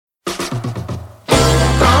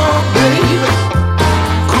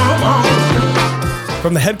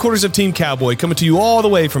From the headquarters of Team Cowboy, coming to you all the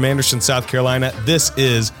way from Anderson, South Carolina, this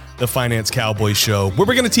is the Finance Cowboy Show, where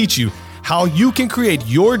we're going to teach you how you can create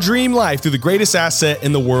your dream life through the greatest asset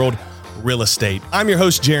in the world, real estate. I'm your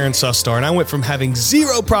host, Jaron Sustar, and I went from having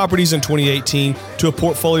 0 properties in 2018 to a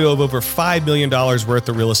portfolio of over $5 million worth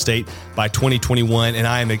of real estate by 2021, and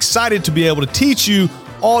I am excited to be able to teach you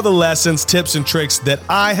all the lessons, tips, and tricks that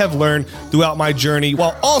I have learned throughout my journey,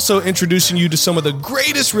 while also introducing you to some of the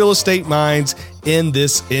greatest real estate minds in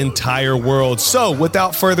this entire world. So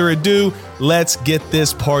without further ado, let's get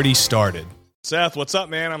this party started. Seth, what's up,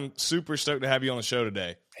 man? I'm super stoked to have you on the show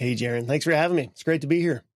today. Hey, Jaron. Thanks for having me. It's great to be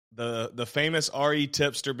here. The famous RE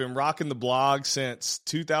tipster, been rocking the blog since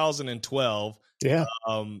 2012. Yeah.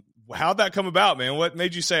 How'd that come about, man? What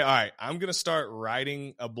made you say, all right, I'm going to start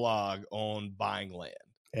writing a blog on buying land?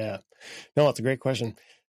 Yeah. No, it's a great question.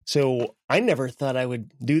 So I never thought I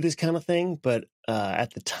would do this kind of thing, but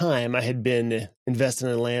at the time I had been investing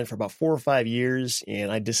in land for about 4 or 5 years, and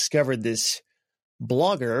I discovered this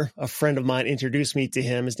blogger. A friend of mine introduced me to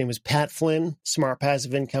him. His name was Pat Flynn,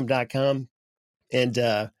 smartpassiveincome.com. And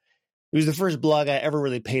it was the first blog I ever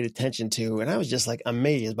really paid attention to. And I was just like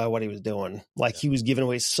amazed by what he was doing. Like, he was giving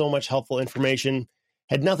away so much helpful information,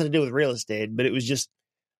 had nothing to do with real estate, but it was just,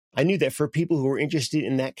 I knew that for people who were interested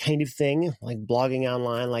in that kind of thing, like blogging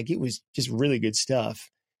online, like it was just really good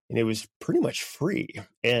stuff. And it was pretty much free.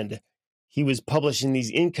 And he was publishing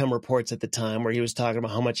these income reports at the time where he was talking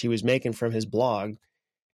about how much he was making from his blog.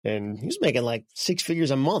 And he was making like 6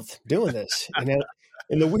 figures a month doing this. And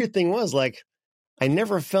the weird thing was, like, I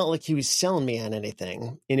never felt like he was selling me on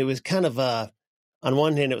anything. And it was kind of on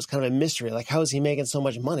one hand, it was kind of a mystery. Like, how is he making so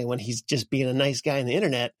much money when he's just being a nice guy on the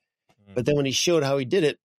internet? But then when he showed how he did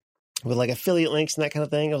it with like affiliate links and that kind of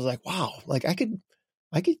thing, I was like, wow, like I could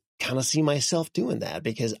kind of see myself doing that,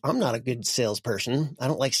 because I'm not a good salesperson. I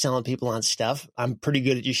don't like selling people on stuff. I'm pretty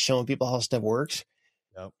good at just showing people how stuff works.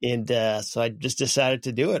 Yep. And so I just decided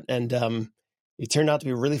to do it. And it turned out to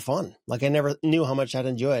be really fun. Like, I never knew how much I'd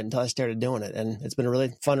enjoy it until I started doing it. And it's been a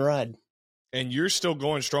really fun ride. And you're still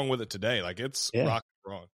going strong with it today. Like, it's rock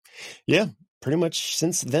and roll. Yeah, pretty much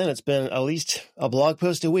since then, it's been at least a blog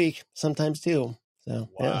post a week, sometimes 2. So,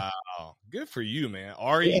 wow. Good for you, man.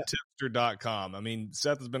 retipster.com. I mean,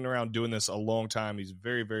 Seth has been around doing this a long time. He's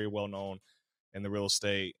very, very well known in the real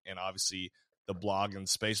estate and obviously the blogging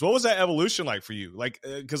space. What was that evolution like for you? Like,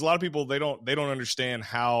 because a lot of people, they don't understand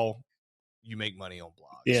how you make money on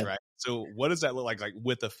blogs, right? So what does that look like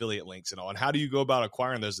with affiliate links and all? And how do you go about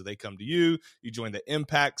acquiring those? Do they come to you? You join the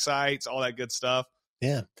impact sites, all that good stuff?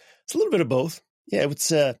 Yeah, it's a little bit of both. Yeah,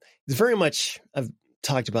 it's very much, I've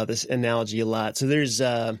talked about this analogy a lot. So there's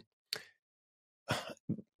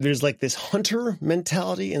like this hunter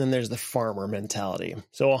mentality, and then there's the farmer mentality.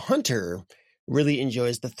 So a hunter really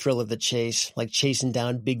enjoys the thrill of the chase, like chasing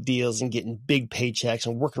down big deals and getting big paychecks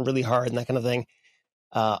and working really hard and that kind of thing.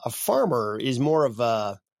 A farmer is more of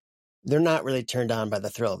they're not really turned on by the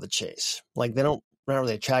thrill of the chase. Like, they're not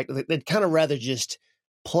really attracted. They'd kind of rather just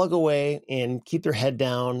plug away and keep their head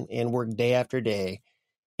down and work day after day.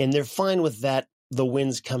 And they're fine with that, the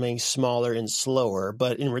wins coming smaller and slower,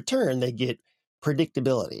 but in return, they get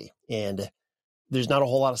predictability, and there's not a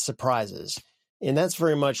whole lot of surprises. And that's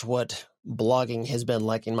very much what blogging has been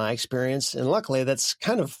like in my experience. And luckily, that's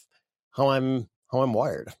kind of how I'm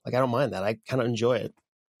wired. Like, I don't mind that. I kind of enjoy it.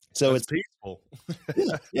 So it's peaceful.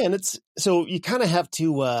 yeah. And it's, so you kind of have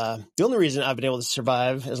to, the only reason I've been able to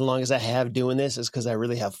survive as long as I have doing this is because I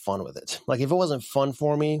really have fun with it. Like, if it wasn't fun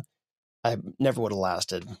for me, I never would have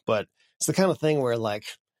lasted. But it's the kind of thing where, like,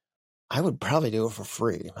 I would probably do it for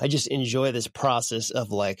free. I just enjoy this process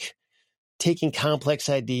of, like, taking complex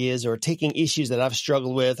ideas or taking issues that I've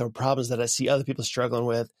struggled with or problems that I see other people struggling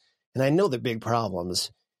with. And I know they're big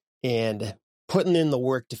problems, and putting in the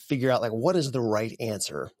work to figure out, like, what is the right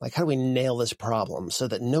answer? Like, how do we nail this problem so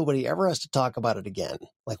that nobody ever has to talk about it again?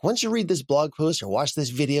 Like, once you read this blog post or watch this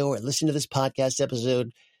video or listen to this podcast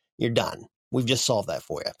episode, you're done. We've just solved that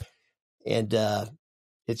for you. And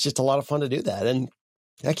it's just a lot of fun to do that. And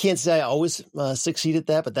I can't say I always succeed at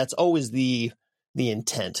that, but that's always the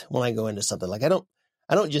intent when I go into something. Like, I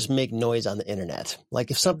don't just make noise on the internet.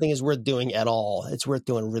 Like, if something is worth doing at all, it's worth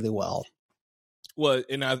doing really well. Well,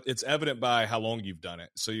 and it's evident by how long you've done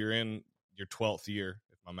it. So you're in your 12th year,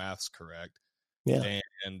 if my math's correct. Yeah.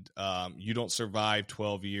 And you don't survive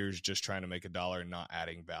 12 years just trying to make $1 and not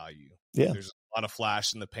adding value. Yeah. There's a lot of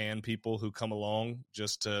flash in the pan people who come along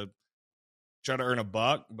just to try to earn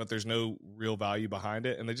 $1, but there's no real value behind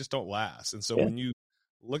it, and they just don't last. And so when you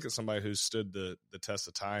look at somebody who's stood the test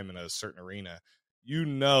of time in a certain arena, you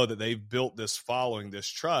know that they've built this following, this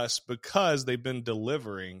trust, because they've been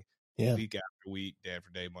delivering week after week, day after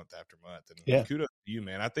day, month after month. And Yeah. kudos to you,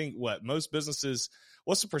 man. I think most businesses,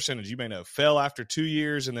 what's the percentage you may know, fail after 2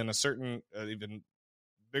 years and then a certain even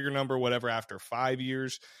bigger number, whatever, after 5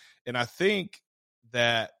 years. And I think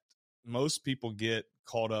that most people get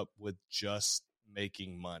caught up with just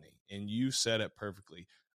making money. And you said it perfectly.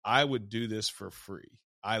 I would do this for free.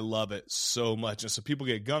 I love it so much. And so people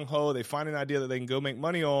get gung-ho. They find an idea that they can go make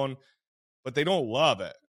money on, but they don't love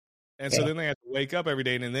it. And so then they have to wake up every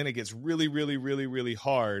day, and then it gets really, really, really, really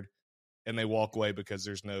hard, and they walk away because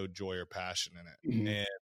there's no joy or passion in it. Mm-hmm.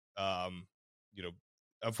 And,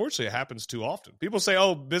 unfortunately, it happens too often. People say,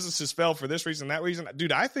 oh, businesses fail for this reason, that reason.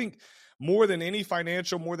 Dude, I think more than anything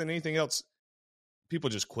else, people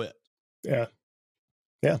just quit. Yeah.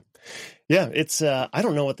 It's, I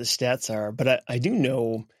don't know what the stats are, but I do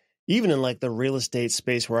know, even in like the real estate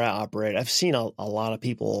space where I operate, I've seen a lot of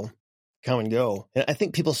people come and go. And I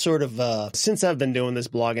think people sort of, since I've been doing this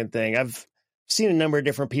blogging thing, I've seen a number of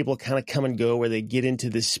different people kind of come and go where they get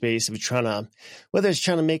into this space of whether it's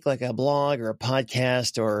trying to make like a blog or a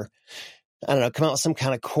podcast or, I don't know, come out with some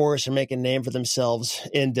kind of course or make a name for themselves.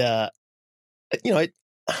 And,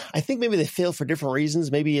 I think maybe they fail for different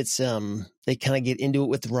reasons. Maybe it's, they kind of get into it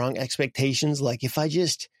with the wrong expectations. Like if I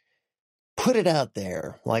just put it out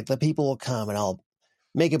there, like the people will come and I'll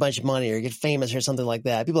make a bunch of money or get famous or something like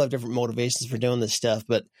that. People have different motivations for doing this stuff.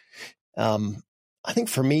 But I think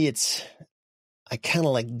for me, I kind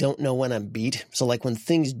of like don't know when I'm beat. So like when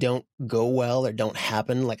things don't go well or don't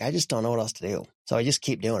happen, like I just don't know what else to do. So I just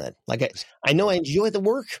keep doing it. Like I know I enjoy the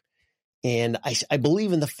work and I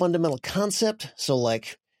believe in the fundamental concept. So like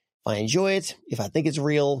if I enjoy it, if I think it's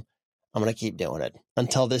real, I'm going to keep doing it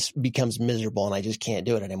until this becomes miserable and I just can't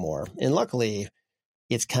do it anymore. And luckily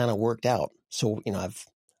it's kind of worked out. So,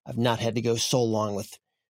 I've not had to go so long with,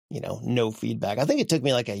 no feedback. I think it took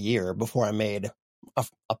me like a year before I made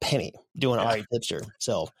a penny doing RE Tipster.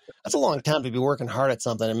 So that's a long time to be working hard at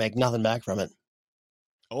something and make nothing back from it.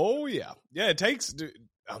 Oh yeah. Yeah. It takes,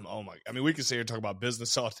 we can sit here and talk about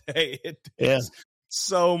business all day. It takes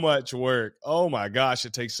so much work. Oh my gosh.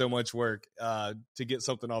 It takes so much work to get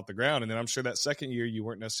something off the ground. And then I'm sure that second year you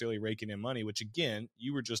weren't necessarily raking in money, which again,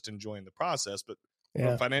 you were just enjoying the process, but from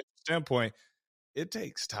a financial standpoint, it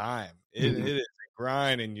takes time. It is a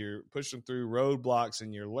grind and you're pushing through roadblocks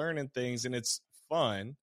and you're learning things and it's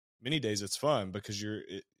fun. Many days it's fun because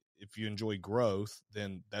if you enjoy growth,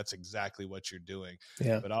 then that's exactly what you're doing.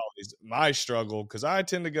 Yeah. But my struggle, because I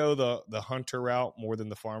tend to go the hunter route more than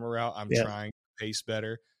the farmer route. I'm trying to pace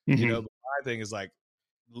better, but my thing is like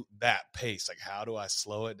that pace. Like, how do I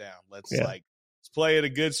slow it down? Let's play at a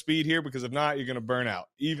good speed here, because if not, you're going to burn out.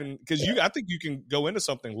 Even because I think you can go into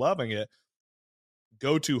something loving it,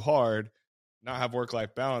 go too hard, not have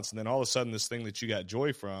work-life balance, and then all of a sudden this thing that you got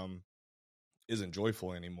joy from isn't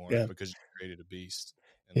joyful anymore because you created a beast.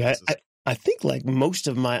 And I think like most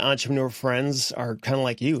of my entrepreneur friends are kind of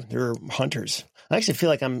like you. They're hunters. I actually feel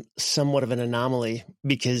like I'm somewhat of an anomaly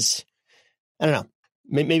because, I don't know,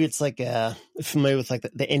 maybe it's like familiar with like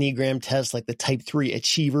the Enneagram test, like the type 3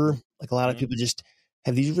 achiever. Like a lot of people just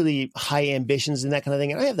have these really high ambitions and that kind of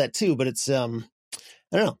thing. And I have that too, but it's, I don't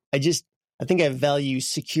know. I think I value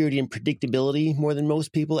security and predictability more than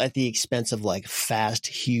most people at the expense of like fast,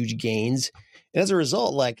 huge gains. And as a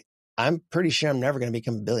result, like I'm pretty sure I'm never going to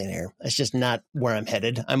become a billionaire. That's just not where I'm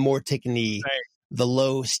headed. I'm more taking the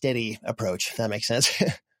low, steady approach, if that makes sense.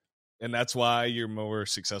 And that's why you're more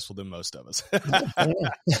successful than most of us.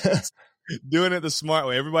 Doing it the smart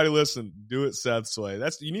way. Everybody listen, do it Seth's way.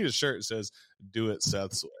 You need a shirt that says, do it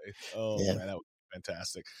Seth's way. Oh, man, that would be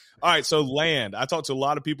fantastic. All right, so land. I talked to a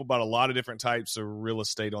lot of people about a lot of different types of real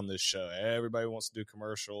estate on this show. Everybody wants to do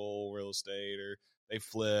commercial real estate, or they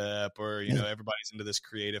flip, or, everybody's into this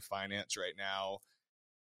creative finance right now.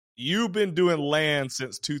 You've been doing land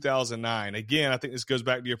since 2009. Again, I think this goes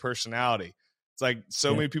back to your personality. It's like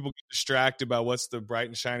so many people get distracted by what's the bright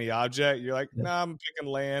and shiny object. You're like, nah, I'm picking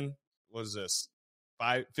land. What is this?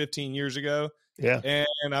 15 years ago? Yeah.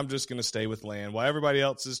 And I'm just going to stay with land. While everybody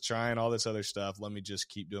else is trying all this other stuff, let me just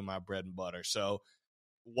keep doing my bread and butter. So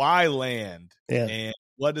why land? Yeah. And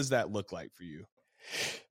what does that look like for you?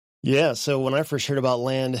 Yeah. So when I first heard about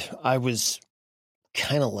land, I was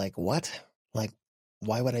kind of like, what? Like,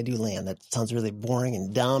 why would I do land? That sounds really boring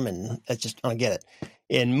and dumb, and I don't get it.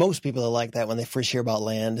 And most people are like that when they first hear about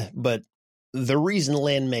land. But the reason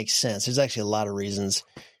land makes sense, there's actually a lot of reasons.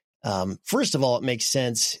 First of all, it makes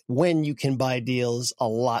sense when you can buy deals a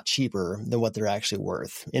lot cheaper than what they're actually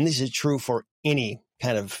worth. And this is true for any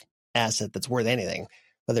kind of asset that's worth anything,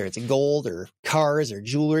 whether it's gold or cars or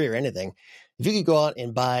jewelry or anything. If you could go out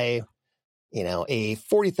and buy, a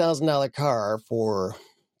 $40,000 car for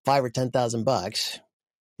 $5,000 or $10,000,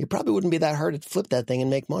 it probably wouldn't be that hard to flip that thing and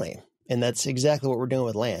make money. And that's exactly what we're doing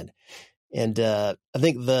with land. And I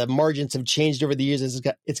think the margins have changed over the years as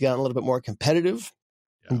it's gotten a little bit more competitive.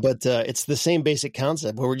 Yeah. But it's the same basic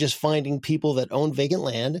concept where we're just finding people that own vacant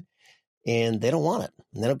land and they don't want it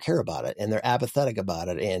and they don't care about it and they're apathetic about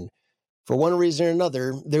it. And for one reason or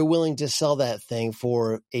another, they're willing to sell that thing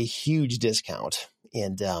for a huge discount.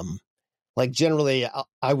 And like generally,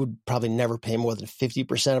 I would probably never pay more than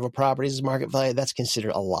 50% of a property's market value. That's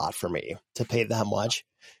considered a lot for me to pay that much.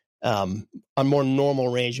 A more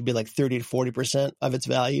normal range would be like 30 to 40% of its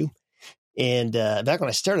value. And back when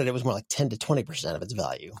I started, it was more like 10 to 20% of its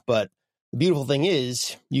value. But the beautiful thing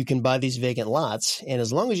is you can buy these vacant lots. And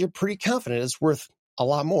as long as you're pretty confident it's worth a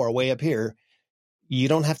lot more way up here, you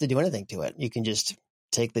don't have to do anything to it. You can just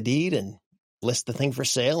take the deed and list the thing for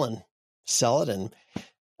sale and sell it. And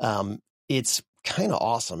it's kind of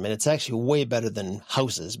awesome. And it's actually way better than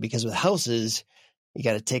houses, because with houses, you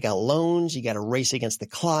got to take out loans. You got to race against the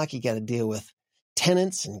clock. You got to deal with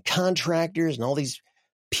tenants and contractors, and all these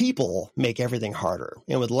people make everything harder.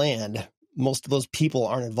 And with land, most of those people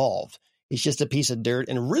aren't involved. It's just a piece of dirt.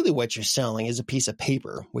 And really what you're selling is a piece of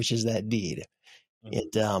paper, which is that deed.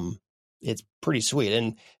 Mm-hmm. It's pretty sweet.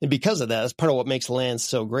 And because of that, that's part of what makes land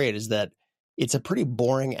so great, is that it's a pretty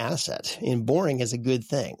boring asset. And boring is a good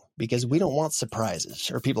thing, because we don't want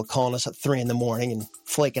surprises or people calling us at 3 a.m. and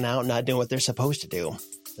flaking out and not doing what they're supposed to do.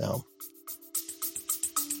 So.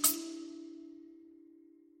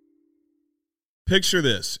 Picture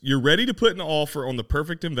this. You're ready to put an offer on the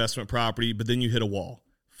perfect investment property, but then you hit a wall.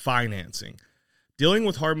 Financing. Dealing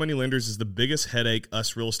with hard money lenders is the biggest headache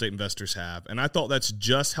us real estate investors have, and I thought that's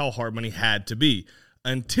just how hard money had to be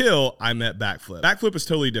until I met Backflip. Backflip is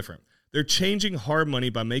totally different. They're changing hard money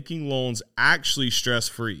by making loans actually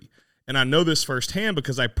stress-free. And I know this firsthand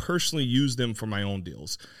because I personally use them for my own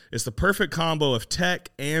deals. It's the perfect combo of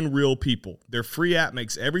tech and real people. Their free app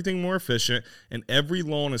makes everything more efficient, and every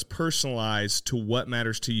loan is personalized to what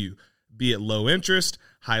matters to you, be it low interest,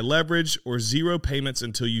 high leverage, or zero payments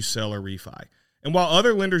until you sell or refi. And while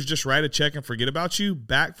other lenders just write a check and forget about you,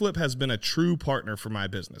 Backflip has been a true partner for my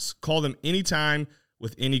business. Call them anytime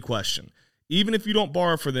with any question. Even if you don't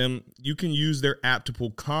borrow for them, you can use their app to pull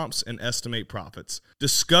comps and estimate profits.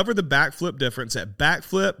 Discover the Backflip difference at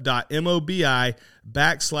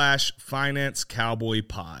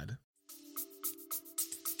backflip.mobi/financecowboypod.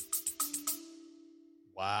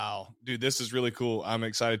 Wow. Dude, this is really cool. I'm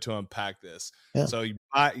excited to unpack this. Yeah. So you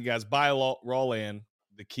guys buy raw land.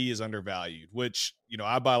 The key is undervalued, which,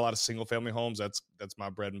 I buy a lot of single family homes. That's my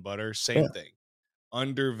bread and butter. Same thing.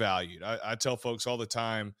 Undervalued. I tell folks all the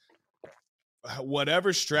time,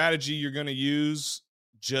 whatever strategy you're going to use,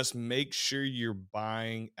 just make sure you're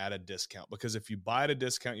buying at a discount, because if you buy at a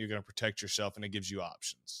discount, you're going to protect yourself, and it gives you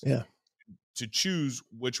options to choose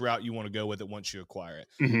which route you want to go with it once you acquire it.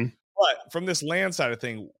 Mm-hmm. But from this land side of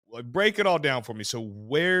thing, break it all down for me. So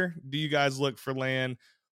where do you guys look for land?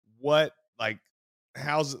 What,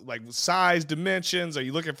 how's it, size, dimensions? Are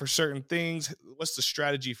you looking for certain things? What's the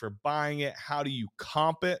strategy for buying it? How do you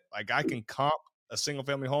comp it? I can comp a single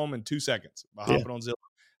family home in 2 seconds by hopping on Zillow.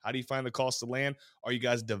 How do you find the cost of land? Are you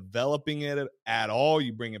guys developing it at all?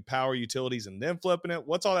 You bringing power, utilities, and then flipping it?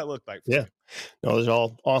 What's all that look like for you? No, those are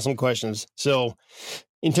all awesome questions. So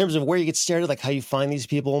in terms of where you get started, how you find these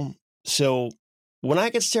people. So when I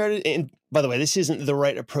get started, and by the way, this isn't the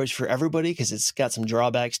right approach for everybody because it's got some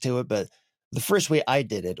drawbacks to it, but the first way I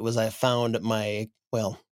did it was I found I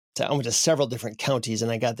went to several different counties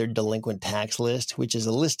and I got their delinquent tax list, which is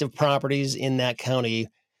a list of properties in that county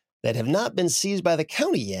that have not been seized by the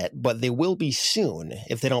county yet, but they will be soon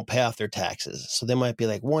if they don't pay off their taxes. So they might be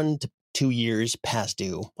 1 to 2 years past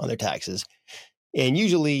due on their taxes. And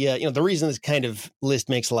usually, the reason this kind of list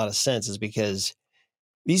makes a lot of sense is because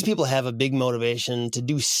these people have a big motivation to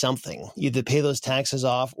do something, either pay those taxes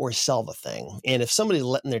off or sell the thing. And if somebody's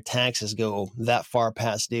letting their taxes go that far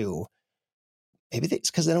past due, maybe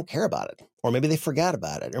it's because they don't care about it, or maybe they forgot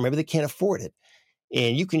about it, or maybe they can't afford it.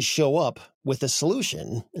 And you can show up with a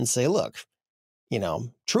solution and say, look,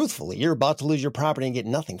 truthfully, you're about to lose your property and get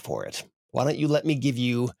nothing for it. Why don't you let me give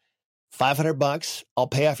you $500? I'll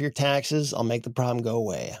pay off your taxes. I'll make the problem go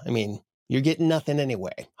away. You're getting nothing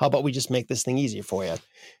anyway. How about we just make this thing easier for you?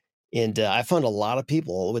 And I found a lot of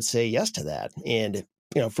people would say yes to that. And,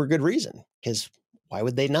 for good reason, because why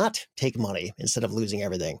would they not take money instead of losing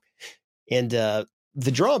everything? And the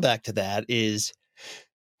drawback to that is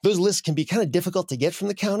those lists can be kind of difficult to get from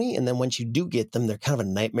the county. And then once you do get them, they're kind of a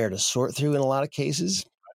nightmare to sort through in a lot of cases.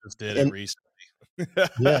 I just did it recently.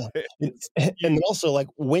 Yeah. And also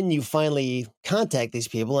when you finally contact these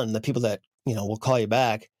people, and the people that we'll call you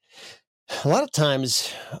back. A lot of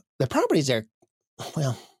times the properties are,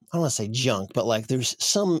 well, I don't want to say junk, but like there's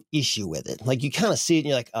some issue with it. Like you kind of see it and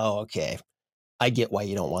you're like, oh, okay, I get why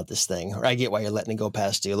you don't want this thing, or I get why you're letting it go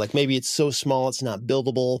past due. Like maybe it's so small it's not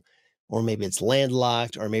buildable, or maybe it's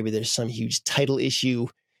landlocked, or maybe there's some huge title issue.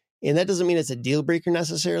 And that doesn't mean it's a deal breaker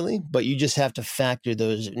necessarily, but you just have to factor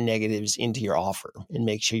those negatives into your offer and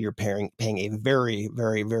make sure you're paying a very,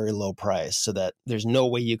 very, very low price so that there's no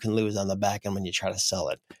way you can lose on the back end when you try to sell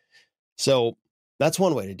it. So that's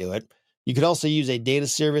one way to do it. You could also use a data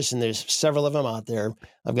service, and there's several of them out there.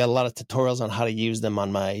 I've got a lot of tutorials on how to use them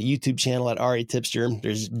on my YouTube channel at Ari Tipster.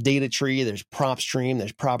 There's Data Tree, there's PropStream,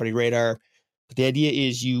 there's Property Radar. But the idea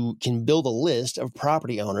is you can build a list of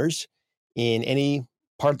property owners in any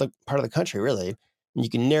part of the country, really. And you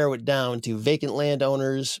can narrow it down to vacant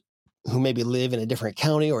landowners who maybe live in a different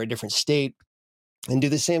county or a different state, and do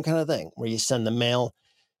the same kind of thing where you send the mail.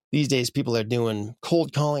 These days, people are doing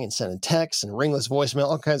cold calling and sending texts and ringless voicemail,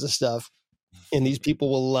 all kinds of stuff. And these people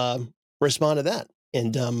will respond to that.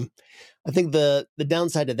 And I think the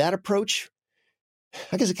downside to that approach,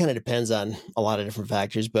 I guess it kind of depends on a lot of different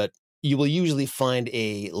factors, but you will usually find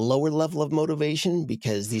a lower level of motivation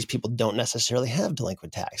because these people don't necessarily have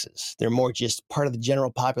delinquent taxes. They're more just part of the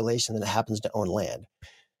general population that happens to own land.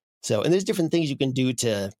 So, and there's different things you can do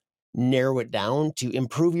to narrow it down to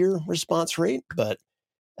improve your response rate, but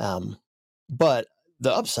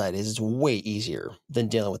the upside is it's way easier than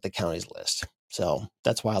dealing with the county's list. So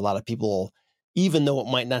that's why a lot of people, even though it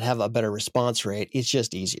might not have a better response rate, it's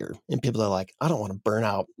just easier. And people are like, I don't want to burn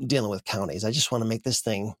out dealing with counties. I just want to make this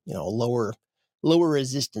thing, lower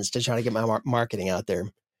resistance to try to get my marketing out there.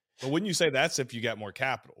 But wouldn't you say that's if you got more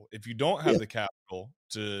capital? If you don't have the capital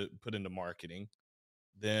to put into marketing,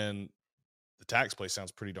 then the tax place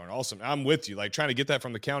sounds pretty darn awesome. I'm with you, like trying to get that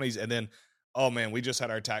from the counties. And then, oh man, we just had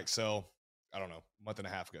our tax sale, I don't know, a month and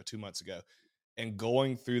a half ago, 2 months ago. And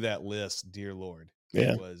going through that list, dear Lord,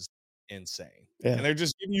 it was insane. Yeah. And they're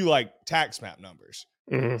just giving you like tax map numbers.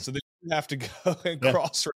 Mm-hmm. So then you have to go and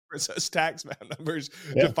cross-reference those tax map numbers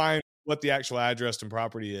to find what the actual address and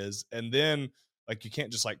property is. And then like, you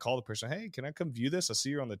can't just like call the person, hey, can I come view this? I see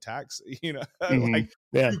you're on the tax, mm-hmm.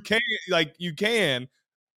 You can,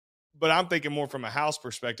 but I'm thinking more from a house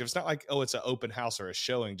perspective. It's not like, oh, it's an open house or a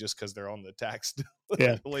showing just because they're on the tax.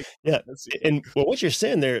 And what you're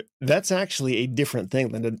saying there, that's actually a different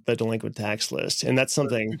thing than the delinquent tax list. And that's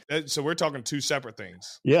something. So we're talking two separate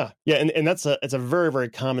things. Yeah. Yeah. And it's a very, very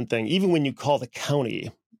common thing. Even when you call the county,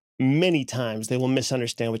 many times they will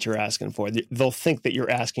misunderstand what you're asking for. They'll think that you're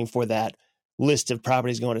asking for that list of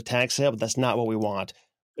properties going to tax sale, but that's not what we want.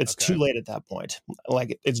 It's too late at that point.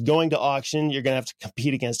 Like it's going to auction. You're going to have to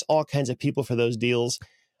compete against all kinds of people for those deals.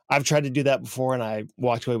 I've tried to do that before and I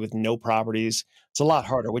walked away with no properties. It's a lot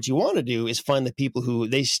harder. What you want to do is find the people who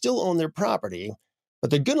they still own their property, but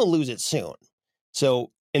they're going to lose it soon.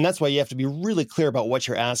 So, and that's why you have to be really clear about what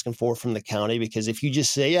you're asking for from the county, because if you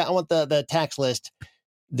just say, yeah, I want the tax list,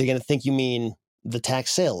 they're going to think you mean the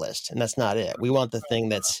tax sale list. And that's not it. We want the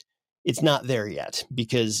thing it's not there yet,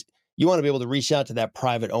 because you want to be able to reach out to that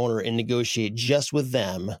private owner and negotiate just with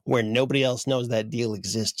them where nobody else knows that deal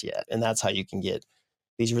exists yet. And that's how you can get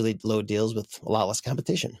these really low deals with a lot less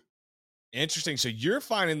competition. Interesting. So you're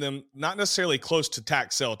finding them not necessarily close to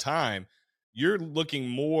tax sale time. You're looking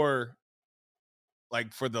more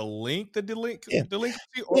like for the length of delinquency,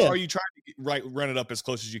 or are you trying to run it up as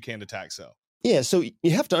close as you can to tax sale? Yeah. So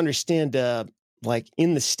you have to understand, like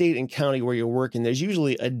in the state and county where you're working, there's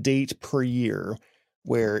usually a date per year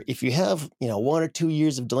where if you have, 1 or 2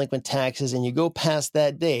 years of delinquent taxes and you go past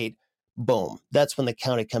that date, boom, that's when the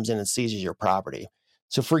county comes in and seizes your property.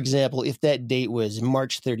 So for example, if that date was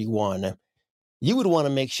March 31, you would want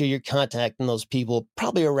to make sure you're contacting those people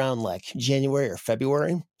probably around like January or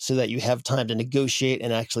February so that you have time to negotiate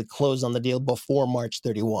and actually close on the deal before March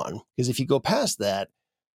 31. Because if you go past that,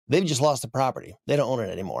 they've just lost the property. They don't own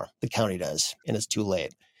it anymore. The county does, and it's too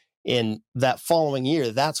late. In that following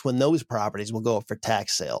year, that's when those properties will go up for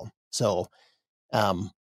tax sale. So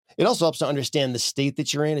it also helps to understand the state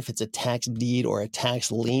that you're in, if it's a tax deed or a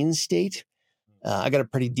tax lien state. I got a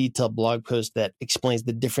pretty detailed blog post that explains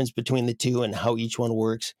the difference between the two and how each one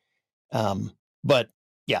works. But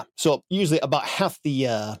yeah, so usually about half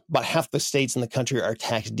the states in the country are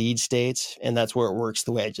tax deed states, and that's where it works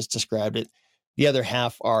the way I just described it. The other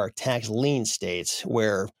half are tax lien states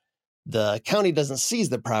where the county doesn't seize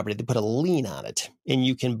the property, they put a lien on it, and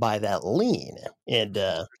you can buy that lien. And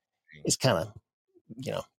it's kind of,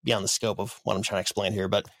 beyond the scope of what I'm trying to explain here.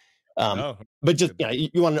 But just,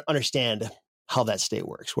 you want to understand how that state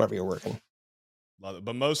works, wherever you're working. Love it.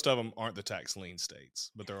 But most of them aren't the tax lien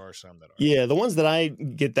states, but there are some that are. Yeah, the ones that I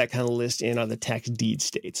get that kind of list in are the tax deed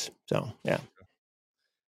states. So, yeah.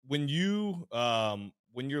 When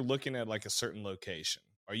you're looking at like a certain location,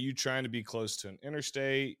 are you trying to be close to an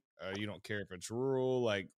interstate? You don't care if it's rural?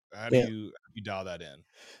 Like, how do you dial that in?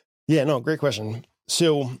 Yeah, no, great question.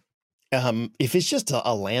 So, if it's just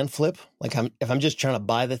a land flip, like if I'm just trying to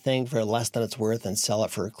buy the thing for less than it's worth and sell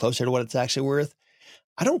it for closer to what it's actually worth,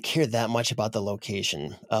 I don't care that much about the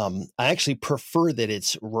location. I actually prefer that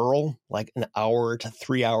it's rural, like an hour to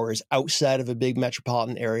 3 hours outside of a big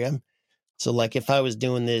metropolitan area. So like if I was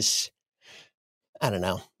doing this, I don't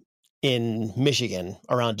know, in Michigan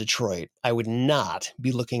around Detroit, I would not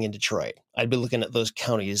be looking in Detroit. I'd be looking at those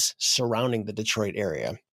counties surrounding the Detroit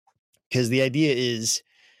area. Because the idea is,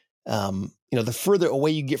 the further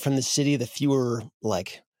away you get from the city, the fewer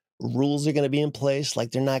like rules are going to be in place.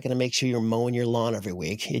 Like they're not going to make sure you're mowing your lawn every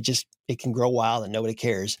week. It can grow wild and nobody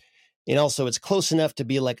cares. And also it's close enough to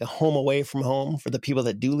be like a home away from home for the people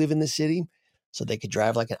that do live in the city. So they could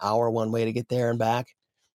drive like an hour one way to get there and back.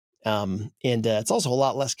 It's also a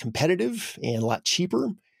lot less competitive and a lot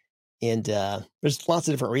cheaper. And there's lots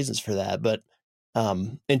of different reasons for that. But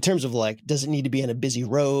in terms of like, does it need to be on a busy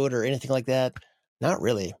road or anything like that? Not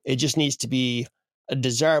really. It just needs to be a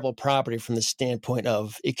desirable property from the standpoint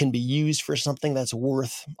of it can be used for something that's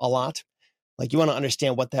worth a lot. Like you want to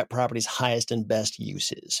understand what that property's highest and best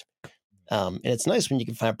use is. And it's nice when you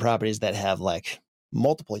can find properties that have like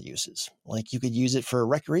multiple uses. Like you could use it for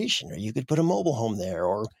recreation, or you could put a mobile home there,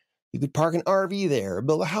 or you could park an RV there or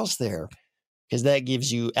build a house there, because that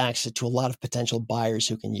gives you access to a lot of potential buyers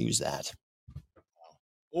who can use that.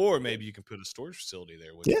 Or maybe you can put a storage facility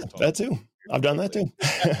there. Yeah, that too. I've done that too.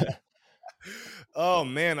 Oh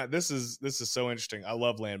man, this is so interesting. I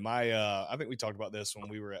love land. I think we talked about this when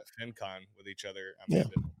we were at FinCon with each other.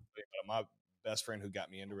 My best friend who got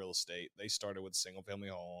me into real estate, they started with single family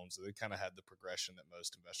homes. They kind of had the progression that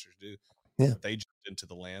most investors do. Yeah. But they jumped into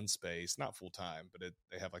the land space, not full time, but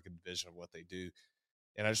they have like a division of what they do.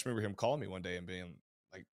 And I just remember him calling me one day and being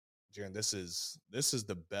like, Jaron, this is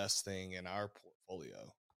the best thing in our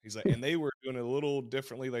portfolio. He's like, and they were doing it a little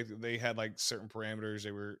differently. Like they had like certain parameters.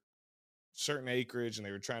 They were certain acreage and they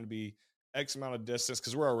were trying to be X amount of distance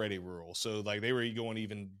because we're already rural. So like they were going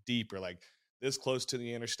even deeper, like this close to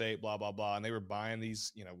the interstate, blah, blah, blah. And they were buying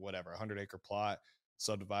these, 100-acre plot,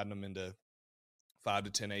 subdividing them into 5 to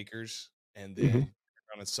 10 acres and then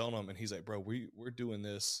around and selling them. And he's like, bro, we're doing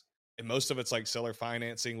this. And most of it's like seller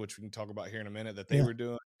financing, which we can talk about here in a minute, that they were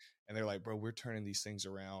doing. And they're like, bro, we're turning these things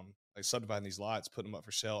around, like subdividing these lots, putting them up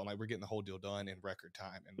for sale. And like, we're getting the whole deal done in record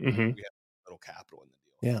time. And we have little capital in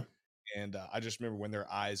the deal. Yeah. And I just remember when their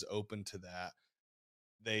eyes opened to that,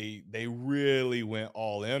 they really went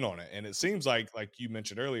all in on it. And it seems like you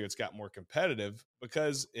mentioned earlier, it's got more competitive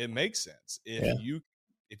because it makes sense. If you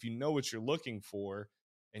know what you're looking for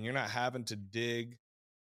and you're not having to dig,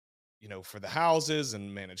 for the houses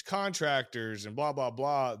and manage contractors and blah, blah,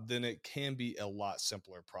 blah, then it can be a lot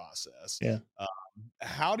simpler process. Yeah.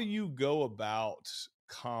 How do you go about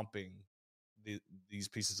comping these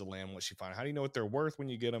pieces of land once you find? How do you know what they're worth when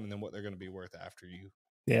you get them, and then what they're going to be worth after you?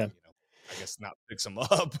 I guess not fix them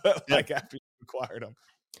up, but like after you acquired them.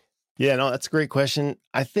 Yeah, no, that's a great question.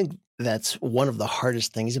 I think that's one of the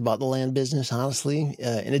hardest things about the land business, honestly.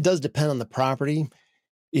 And it does depend on the property.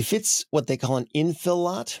 If it's what they call an infill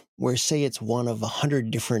lot, where say it's one of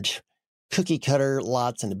 100 different cookie cutter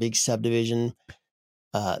lots in a big subdivision,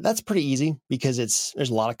 that's pretty easy because there's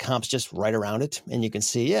a lot of comps just right around it. And you can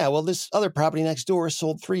see, well, this other property next door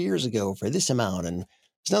sold 3 years ago for this amount. And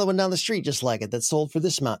there's another one down the street just like it that sold for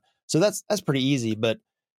this amount. So that's pretty easy. But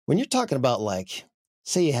when you're talking about like,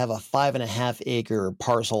 say you have a 5.5 acre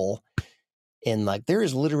parcel and like there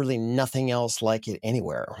is literally nothing else like it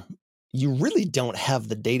anywhere, you really don't have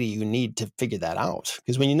the data you need to figure that out.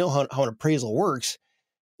 Because when you know how an appraisal works,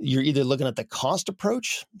 you're either looking at the cost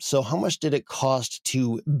approach. So how much did it cost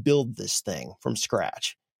to build this thing from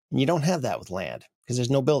scratch? And you don't have that with land because there's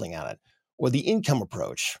no building on it. Or the income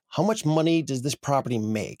approach. How much money does this property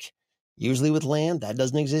make? Usually with land, that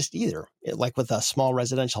doesn't exist either, like with a small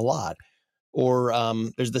residential lot. Or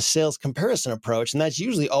there's the sales comparison approach, and that's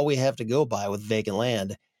usually all we have to go by with vacant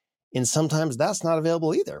land. And sometimes that's not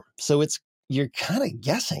available either. So you're kind of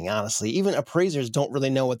guessing, honestly. Even appraisers don't really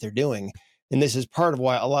know what they're doing. And this is part of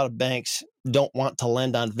why a lot of banks don't want to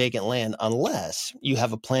lend on vacant land unless you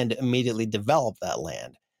have a plan to immediately develop that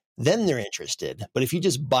land. Then they're interested. But if you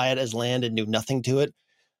just buy it as land and do nothing to it,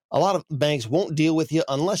 a lot of banks won't deal with you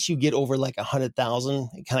unless you get over like 100,000.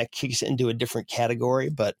 It kind of kicks it into a different category.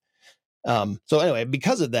 But so anyway,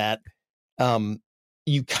 because of that,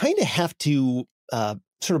 you kind of have to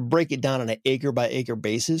sort of break it down on an acre by acre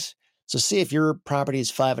basis. So say if your property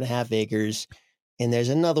is 5.5 acres and there's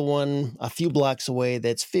another one a few blocks away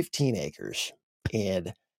that's 15 acres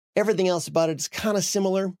and everything else about it is kind of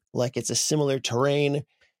similar, like it's a similar terrain,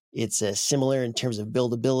 it's similar in terms of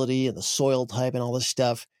buildability and the soil type and all this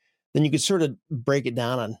stuff, then you could sort of break it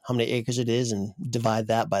down on how many acres it is and divide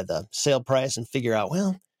that by the sale price and figure out,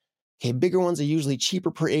 well, okay, bigger ones are usually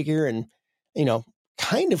cheaper per acre and,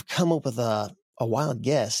 kind of come up with a wild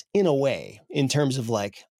guess in a way in terms of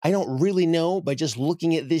like, I don't really know, but just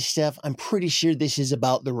looking at this stuff, I'm pretty sure this is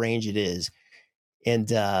about the range it is. And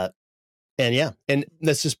yeah, and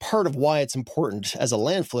that's just part of why it's important as a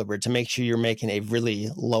land flipper to make sure you're making a really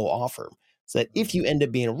low offer. So that if you end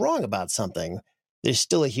up being wrong about something, there's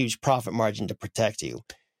still a huge profit margin to protect you.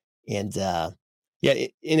 And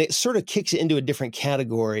it sort of kicks it into a different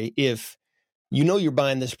category if you're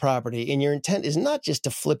buying this property and your intent is not just to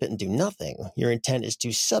flip it and do nothing. Your intent is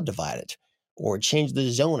to subdivide it or change the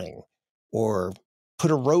zoning or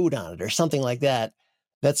put a road on it or something like that.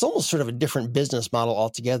 That's almost sort of a different business model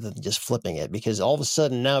altogether than just flipping it, because all of a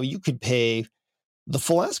sudden now you could pay the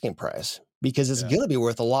full asking price because it's going to be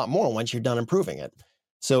worth a lot more once you're done improving it.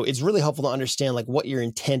 So it's really helpful to understand like what your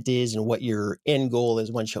intent is and what your end goal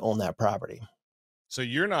is once you own that property. So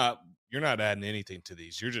you're not adding anything to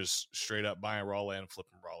these. You're just straight up buying raw land,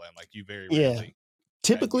 flipping raw land. Like you very rarely.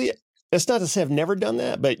 Typically, that's not to say I've never done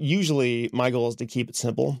that, but usually my goal is to keep it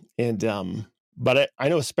simple. And but I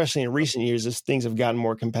know, especially in recent years, as things have gotten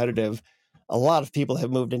more competitive, a lot of people have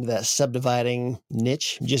moved into that subdividing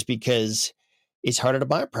niche just because it's harder to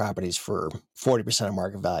buy properties for 40% of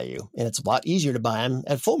market value. And it's a lot easier to buy them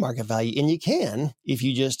at full market value. And you can if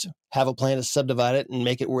you just have a plan to subdivide it and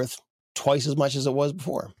make it worth twice as much as it was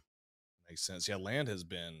before. Makes sense. Yeah, land has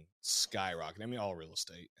been skyrocketing. I mean, all real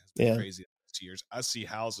estate has been crazy in the last 2 years. I see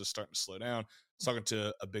houses starting to slow down. I was talking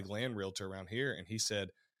to a big land realtor around here, and he said,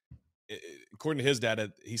 according to his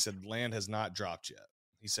data, he said land has not dropped yet.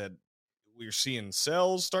 He said, we're seeing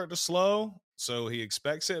sales start to slow, so he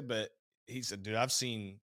expects it, but he said, dude, I've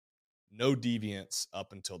seen no deviance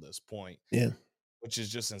up until this point. Yeah. Which is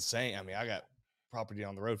just insane. I mean, I got property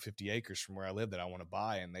on the road, 50 acres from where I live that I want to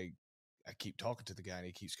buy, and I keep talking to the guy and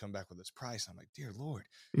he keeps coming back with this price. I'm like, dear Lord,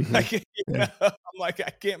 I'm like,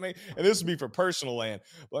 I can't make, and this would be for personal land.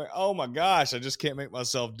 Like, oh my gosh, I just can't make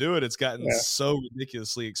myself do it. It's gotten so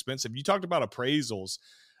ridiculously expensive. You talked about appraisals.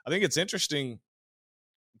 I think it's interesting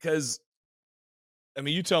because, I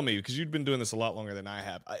mean, you tell me, because you've been doing this a lot longer than I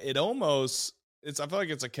have. I feel like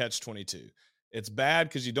it's a catch-22. It's bad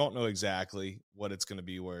because you don't know exactly what it's going to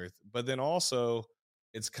be worth, but then also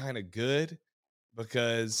it's kind of good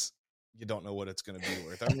because you don't know what it's going to be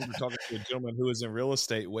worth. I remember talking to a gentleman who was in real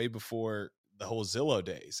estate way before the whole Zillow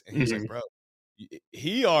days. And he's like, bro,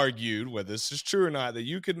 he argued, whether this is true or not, that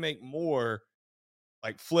you could make more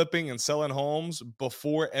like flipping and selling homes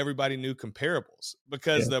before everybody knew comparables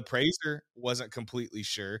because the appraiser wasn't completely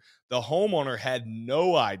sure. The homeowner had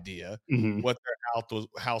no idea what their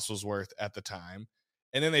house was worth at the time.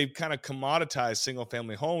 And then they kind of commoditized single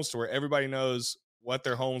family homes to where everybody knows what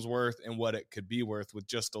their home's worth and what it could be worth with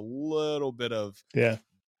just a little bit of data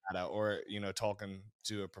or, talking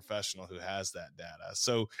to a professional who has that data.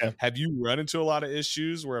 So have you run into a lot of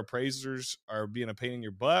issues where appraisers are being a pain in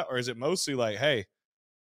your butt, or is it mostly like, hey,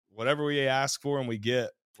 whatever we ask for and we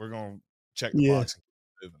get, we're going to check the box and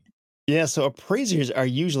keep moving? Yeah, so appraisers are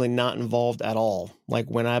usually not involved at all, like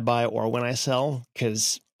when I buy or when I sell,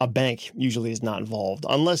 because a bank usually is not involved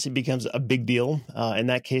unless it becomes a big deal. In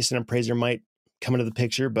that case, an appraiser might come into the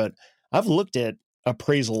picture, but I've looked at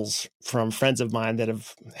appraisals from friends of mine that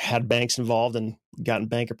have had banks involved and gotten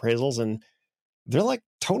bank appraisals, and they're like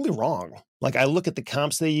totally wrong. Like I look at the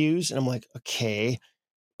comps they use and I'm like, okay,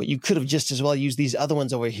 but you could have just as well used these other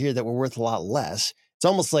ones over here that were worth a lot less. It's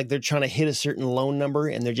almost like they're trying to hit a certain loan number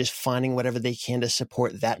and they're just finding whatever they can to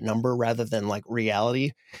support that number rather than like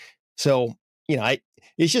reality. So,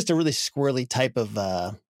 it's just a really squirrely type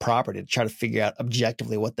of property to try to figure out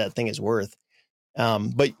objectively what that thing is worth.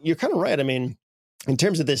 But you're kind of right. I mean, in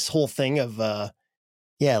terms of this whole thing of,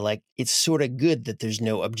 like it's sort of good that there's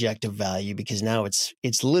no objective value because now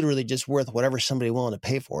it's literally just worth whatever somebody willing to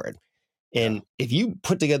pay for it. And if you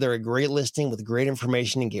put together a great listing with great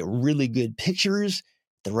information and get really good pictures,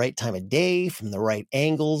 the right time of day from the right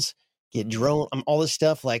angles, get drone, all this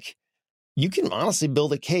stuff, like you can honestly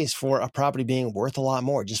build a case for a property being worth a lot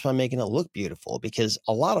more just by making it look beautiful. Because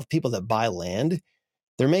a lot of people that buy land,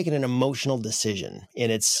 they're making an emotional decision,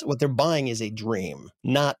 and it's what they're buying is a dream,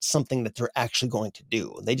 not something that they're actually going to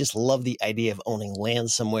do. They just love the idea of owning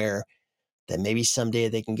land somewhere that maybe someday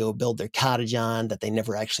they can go build their cottage on, that they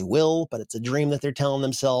never actually will, but it's a dream that they're telling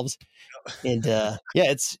themselves. And yeah,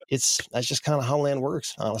 that's just kind of how land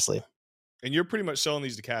works, honestly. And you're pretty much selling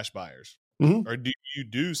these to cash buyers, Mm-hmm. or do you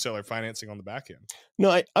do seller financing on the back end?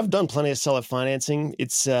 No, I've done plenty of seller financing.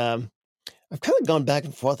 It's I've kind of gone back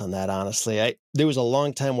and forth on that, honestly. There was a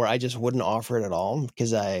long time where I just wouldn't offer it at all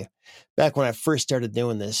because back when I first started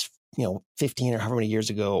doing this, 15 or however many years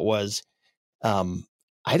ago it was, um,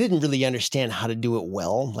 I didn't really understand how to do it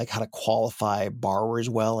well, like how to qualify borrowers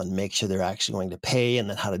well and make sure they're actually going to pay, and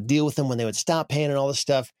then how to deal with them when they would stop paying and all this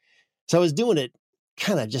stuff. So I was doing it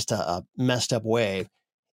kind of just a messed up way,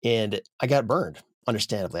 and I got burned.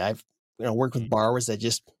 Understandably, I've worked with borrowers that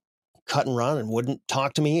just cut and run and wouldn't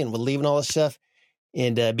talk to me and would leave and all this stuff.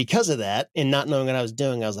 And because of that, and not knowing what I was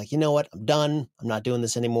doing, I was like, you know what? I'm done. I'm not doing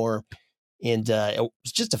this anymore. And it was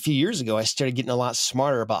just a few years ago, I started getting a lot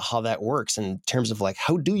smarter about how that works in terms of like,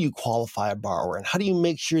 how do you qualify a borrower? And how do you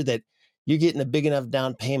make sure that you're getting a big enough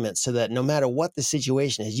down payment so that no matter what the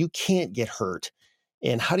situation is, you can't get hurt?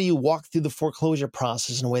 And how do you walk through the foreclosure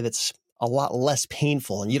process in a way that's a lot less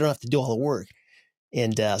painful and you don't have to do all the work?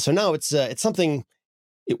 And so now it's something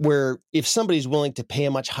where if somebody's willing to pay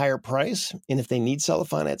a much higher price and if they need seller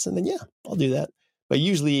financing, then yeah, I'll do that. But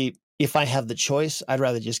usually if I have the choice, I'd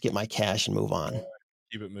rather just get my cash and move on.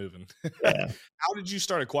 Keep it moving. Yeah. How did you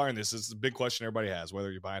start acquiring this? This is a big question everybody has,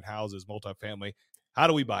 whether you're buying houses, multifamily. How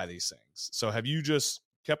do we buy these things? So have you just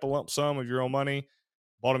kept a lump sum of your own money,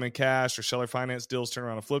 bought them in cash or seller finance deals, turn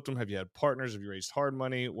around and flipped them? Have you had partners? Have you raised hard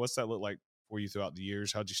money? What's that look like for you throughout the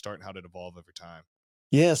years? How'd you start and how did it evolve over time?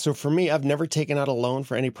 Yeah. So for me, I've never taken out a loan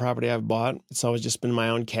for any property I've bought. It's always just been my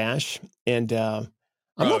own cash. And I'm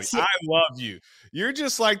Bro, not saying, I love you. You're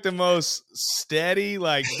just like the most steady,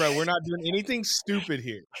 like, bro, we're not doing anything stupid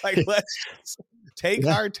here. Like, let's just take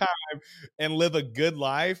yeah. our time and live a good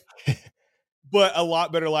life, but a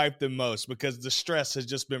lot better life than most because the stress has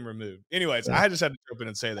just been removed. Anyways, Yeah. I just had to jump in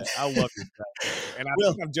and say that. I love your stuff. And I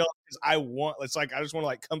Well, think I'm jealous because it's like, I just want to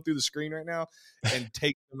like come through the screen right now and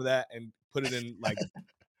take some of that and put it in like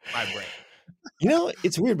my brain.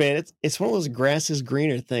 it's weird, man. It's one of those grass is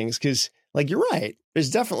greener things because, like, you're right. There's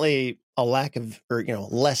definitely a lack of, or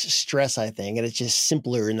less stress, I think, and it's just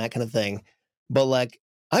simpler and that kind of thing. But like,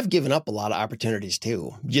 I've given up a lot of opportunities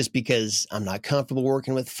too, just because I'm not comfortable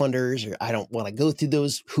working with funders, or I don't want to go through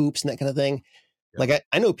those hoops and that kind of thing. Yeah. Like,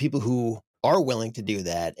 I know people who are willing to do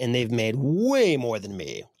that, and they've made way more than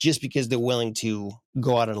me just because they're willing to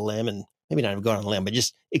go out on a limb and maybe not even go out on a limb, but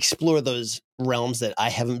just explore those realms that I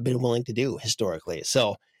haven't been willing to do historically.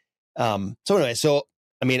 So anyway,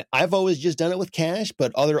 I mean, I've always just done it with cash,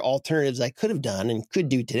 but other alternatives I could have done and could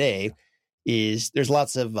do today is there's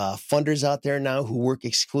lots of funders out there now who work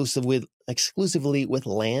exclusively with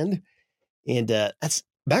land. And that's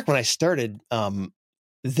back when I started,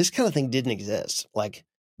 this kind of thing didn't exist. Like,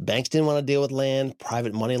 banks didn't want to deal with land,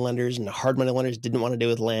 private money lenders and hard money lenders didn't want to deal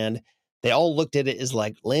with land. They all looked at it as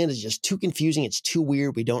like, land is just too confusing. It's too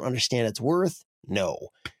weird. We don't understand its worth. No.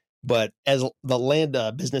 But as the land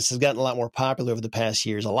business has gotten a lot more popular over the past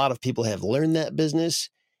years, a lot of people have learned that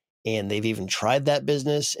business, and they've even tried that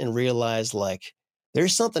business and realized, like,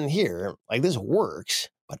 there's something here, like, this works,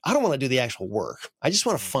 but I don't want to do the actual work. I just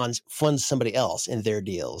want to fund somebody else in their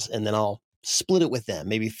deals, and then I'll split it with them,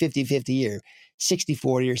 maybe 50-50 or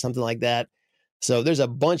 60-40 or something like that. So there's a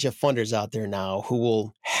bunch of funders out there now who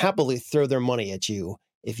will happily throw their money at you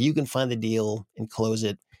if you can find the deal and close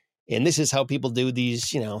it. And this is how people do these,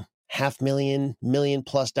 $500,000, $1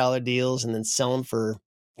 million+ deals and then sell them for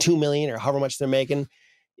 $2 million or however much they're making,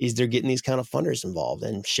 is they're getting these kind of funders involved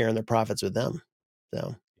and sharing their profits with them.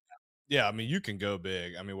 So, yeah, I mean, you can go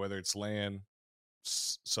big. I mean, whether it's land,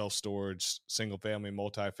 self-storage, single family,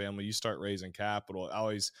 multifamily, you start raising capital.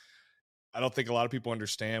 I don't think a lot of people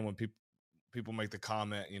understand when people make the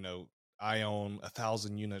comment, I own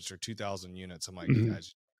 1,000 units or 2,000 units. I'm like, mhm.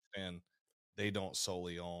 guys, and they don't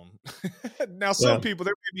solely own. Now, Yeah. some people,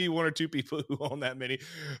 there may be one or two people who own that many,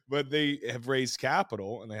 but they have raised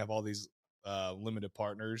capital and they have all these limited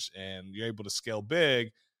partners, and you're able to scale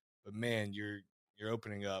big. But man, you're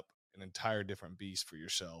opening up an entire different beast for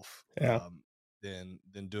yourself Yeah. than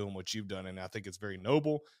doing what you've done. And I think it's very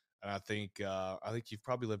noble. And I think you've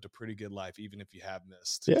probably lived a pretty good life, even if you have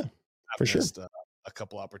missed. Yeah, for I've sure. missed a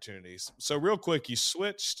couple opportunities. So real quick, you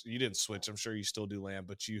didn't switch. I'm sure you still do land,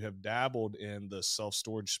 but you have dabbled in the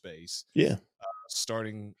self-storage space. Yeah.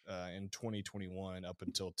 Starting in 2021 up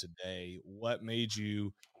until today. What made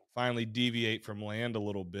you finally deviate from land a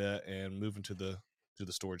little bit and move into the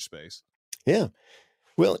storage space? Yeah.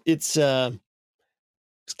 Well, it's kind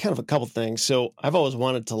of a couple things. So I've always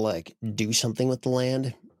wanted to like do something with the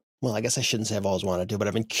land. well, I guess I shouldn't say I've always wanted to, but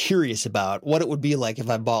I've been curious about what it would be like if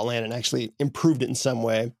I bought land and actually improved it in some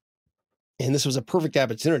way. And this was a perfect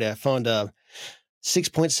opportunity. I found a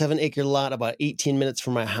 6.7 acre lot about 18 minutes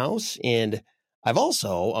from my house. And I've also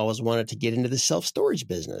always wanted to get into the self-storage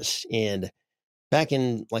business. And back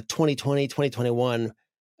in like 2020, 2021,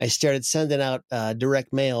 I started sending out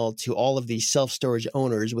direct mail to all of these self-storage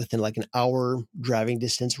owners within like an hour driving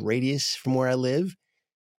distance radius from where I live,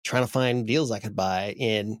 trying to find deals I could buy.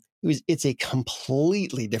 And it's a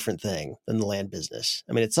completely different thing than the land business.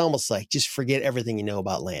 I mean, it's almost like just forget everything you know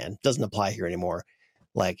about land. It doesn't apply here anymore.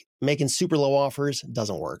 Like making super low offers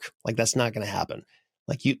doesn't work. Like that's not going to happen.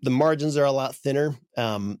 Like the margins are a lot thinner.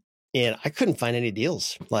 And I couldn't find any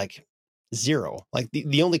deals, like zero. Like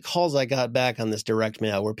the only calls I got back on this direct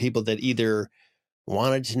mail were people that either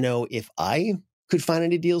wanted to know if I could find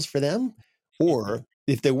any deals for them, or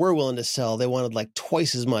if they were willing to sell, they wanted like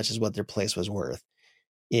twice as much as what their place was worth.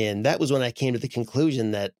 And that was when I came to the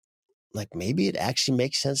conclusion that like maybe it actually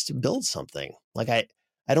makes sense to build something. Like I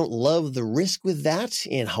don't love the risk with that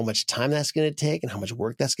and how much time that's going to take and how much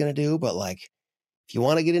work that's going to do. But like, if you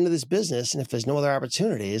want to get into this business and if there's no other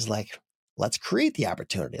opportunities, like let's create the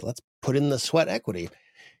opportunity. Let's put in the sweat equity.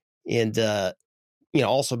 And,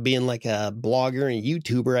 also being like a blogger and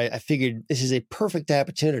YouTuber, I figured this is a perfect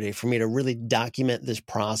opportunity for me to really document this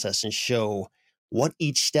process and show what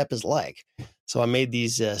each step is like. So I made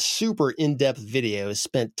these super in-depth videos,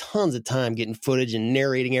 spent tons of time getting footage and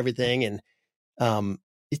narrating everything. And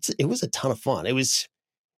it was a ton of fun. It was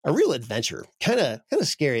a real adventure, kind of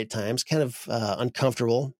scary at times, kind of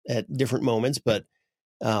uncomfortable at different moments. But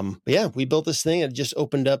yeah, we built this thing. It just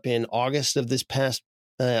opened up in August of this past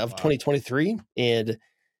of 2023, and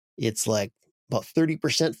it's like about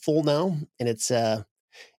 30% full now. And it's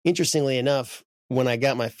interestingly enough, when I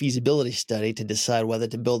got my feasibility study to decide whether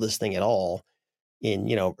to build this thing at all in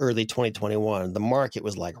early 2021, the market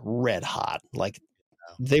was like red hot. Like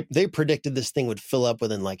they predicted this thing would fill up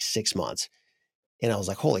within like 6 months. And I was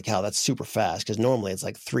like, holy cow, that's super fast. Cause normally it's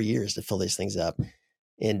like 3 years to fill these things up.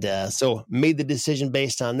 And so made the decision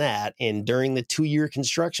based on that. And during the 2-year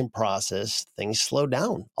construction process, things slowed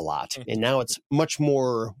down a lot. And now it's much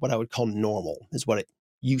more what I would call normal is what it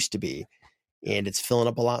used to be. And it's filling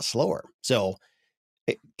up a lot slower. So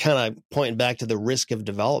it kind of pointing back to the risk of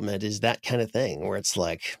development is that kind of thing where it's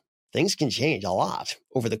like things can change a lot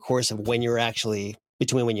over the course of when you're actually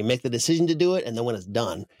between when you make the decision to do it and then when it's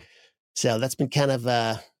done. So that's been kind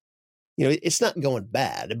of, it's not going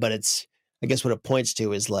bad, but I guess what it points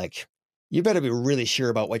to is like, you better be really sure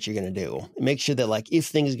about what you're going to do. Make sure that like, if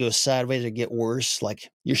things go sideways or get worse, like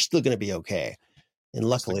you're still going to be okay. And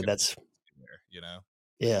luckily that's,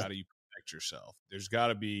 yeah. How do you protect yourself? There's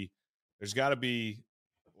gotta be,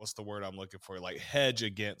 what's the word I'm looking for? Like hedge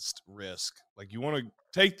against risk. Like you want to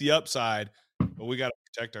take the upside, but we got to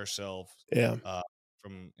protect ourselves. Yeah.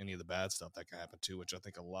 From any of the bad stuff that can happen too, which I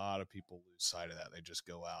think a lot of people lose sight of that. They just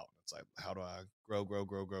go out. It's like, how do I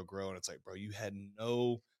grow? And it's like, bro, you had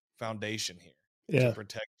no foundation here to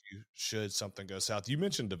protect you should something go south. You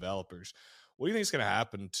mentioned developers. What do you think is going to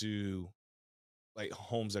happen to like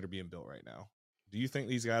homes that are being built right now? Do you think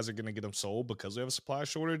these guys are going to get them sold because we have a supply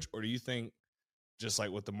shortage? Or do you think just like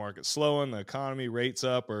with the market slowing, the economy rates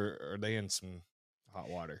up, or are they in some hot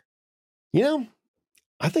water?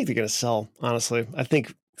 I think they're going to sell, honestly. I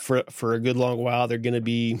think for a good long while, they're going to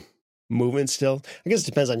be moving still. I guess it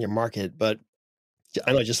depends on your market, but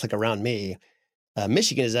I know just like around me,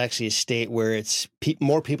 Michigan is actually a state where it's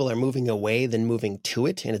more people are moving away than moving to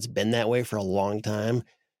it. And it's been that way for a long time.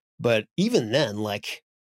 But even then, like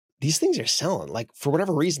these things are selling. Like for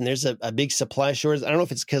whatever reason, there's a big supply shortage. I don't know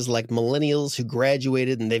if it's because like millennials who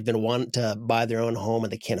graduated and they've been wanting to buy their own home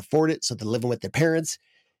and they can't afford it. So they're living with their parents.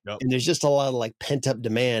 Yep. And there's just a lot of like pent up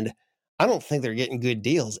demand. I don't think they're getting good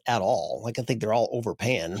deals at all. Like I think they're all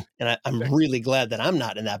overpaying. And I'm really glad that I'm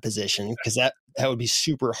not in that position because that would be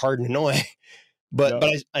super hard and annoying. But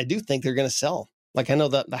I do think they're going to sell. Like I know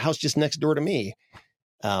that the house just next door to me,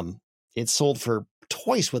 it sold for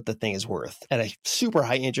twice what the thing is worth at a super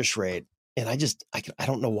high interest rate. And I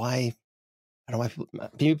don't know why. I don't know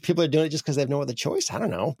why people are doing it just because they have no other choice. I don't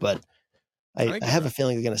know, but I have a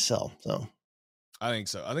feeling they're going to sell. So. I think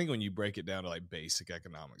so. I think when you break it down to like basic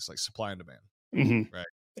economics, like supply and demand, right?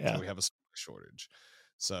 Yeah. So we have a supply shortage.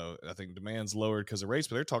 So I think demand's lowered because of rates,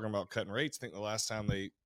 but they're talking about cutting rates. I think the last time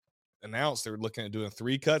they announced they were looking at doing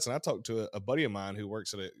 3 cuts. And I talked to a buddy of mine who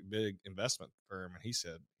works at a big investment firm. And he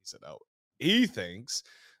said, oh, he thinks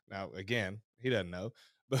now, again, he doesn't know,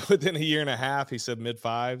 but within a year and a half, he said mid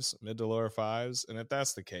to lower 5s. And if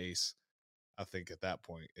that's the case, I think at that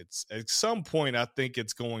point, it's at some point, I think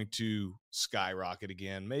it's going to skyrocket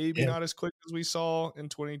again. Maybe Yeah. not as quick as we saw in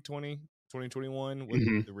 2020, 2021 with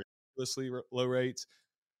Hmm. the ridiculously low rates.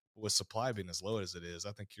 With supply being as low as it is,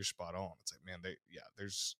 I think you're spot on. It's like, man,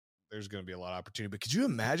 there's going to be a lot of opportunity. But could you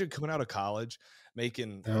imagine coming out of college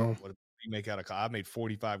making No. what do you make out of college? I made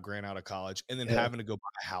 45 grand out of college and then Yeah. having to go buy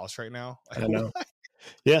a house right now. Like, I know. what?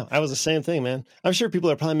 Yeah, I was the same thing, man. I'm sure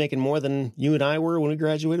people are probably making more than you and I were when we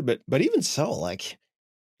graduated, but even so, like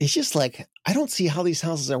it's just like I don't see how these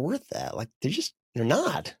houses are worth that. Like they're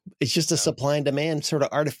not. It's just a Yeah. supply and demand sort of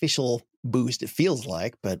artificial boost. It feels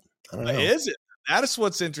like, but I don't know. Is it? That is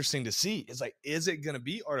what's interesting to see. It's like, is it going to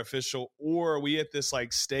be artificial, or are we at this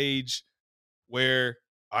like stage where,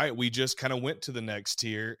 all right, we just kind of went to the next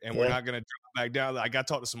tier and we're Yeah. not going to drop back down? I got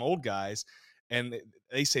to talk to some old guys, and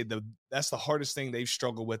they say that's the hardest thing they've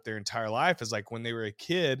struggled with their entire life is like when they were a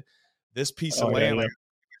kid, this piece of land, like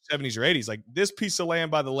 70s or 80s, like this piece of land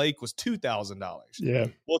by the lake was $2,000. Yeah.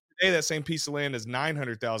 Well, today that same piece of land is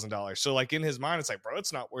 $900,000. So like in his mind, it's like, bro,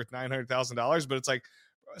 it's not worth $900,000, but it's like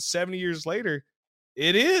 70 years later,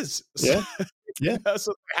 it is. Yeah. Yeah.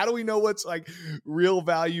 So how do we know what's like real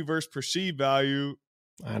value versus perceived value?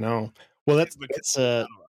 I know. Well, that's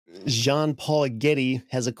Jean-Paul Getty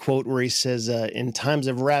has a quote where he says, in times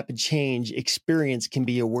of rapid change, experience can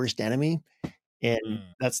be your worst enemy. And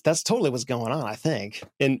that's totally what's going on, I think.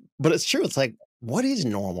 But it's true. It's like, what is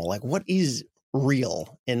normal? Like, what is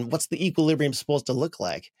real? And what's the equilibrium supposed to look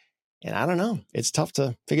like? And I don't know. It's tough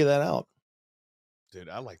to figure that out. Dude,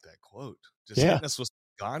 I like that quote. Just hitting us with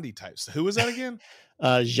Gandhi types. Who was that again?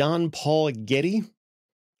 Jean-Paul Getty.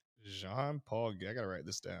 Jean-Paul Getty. I got to write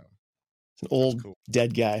this down. It's an old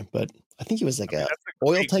dead guy, but I think he was like a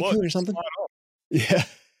oil tycoon or something. Yeah.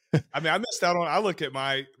 I mean, I look at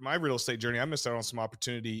my real estate journey. I missed out on some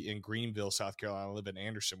opportunity in Greenville, South Carolina. I live in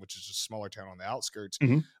Anderson, which is a smaller town on the outskirts.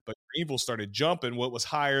 Mm-hmm. But Greenville started jumping what was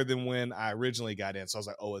higher than when I originally got in. So I was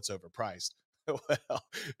like, oh, it's overpriced. Well,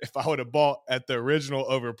 if I would have bought at the original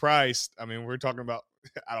overpriced, I mean, we're talking about,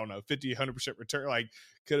 I don't know, 50, 100% return. Like,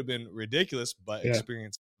 could have been ridiculous, but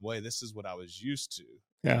experience, boy, this is what I was used to.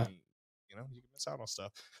 Yeah. And, you know, you can miss out on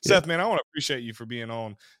stuff. Yeah. Seth, man, I want to appreciate you for being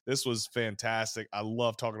on. This was fantastic. I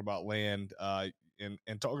love talking about land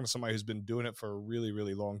and talking to somebody who's been doing it for a really,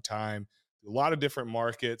 really long time, a lot of different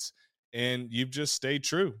markets, and you've just stayed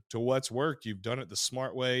true to what's worked. You've done it the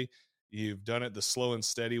smart way. You've done it the slow and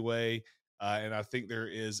steady way. And I think there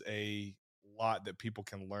is a lot that people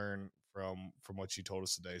can learn from what you told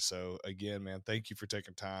us today. So again, man, thank you for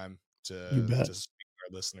taking time to speak to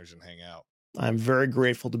our listeners and hang out. I'm very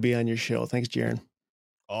grateful to be on your show. Thanks, Jaron.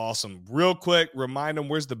 Awesome. Real quick, remind them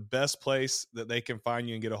where's the best place that they can find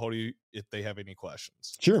you and get a hold of you if they have any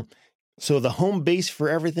questions. Sure. So the home base for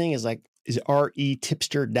everything is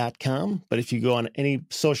retipster.com. But if you go on any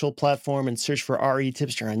social platform and search for RE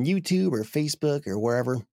Tipster on YouTube or Facebook or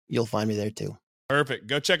wherever, you'll find me there too. Perfect.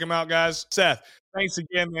 Go check them out, guys. Seth, thanks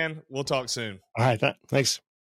again, man. We'll talk soon. All right. Thanks.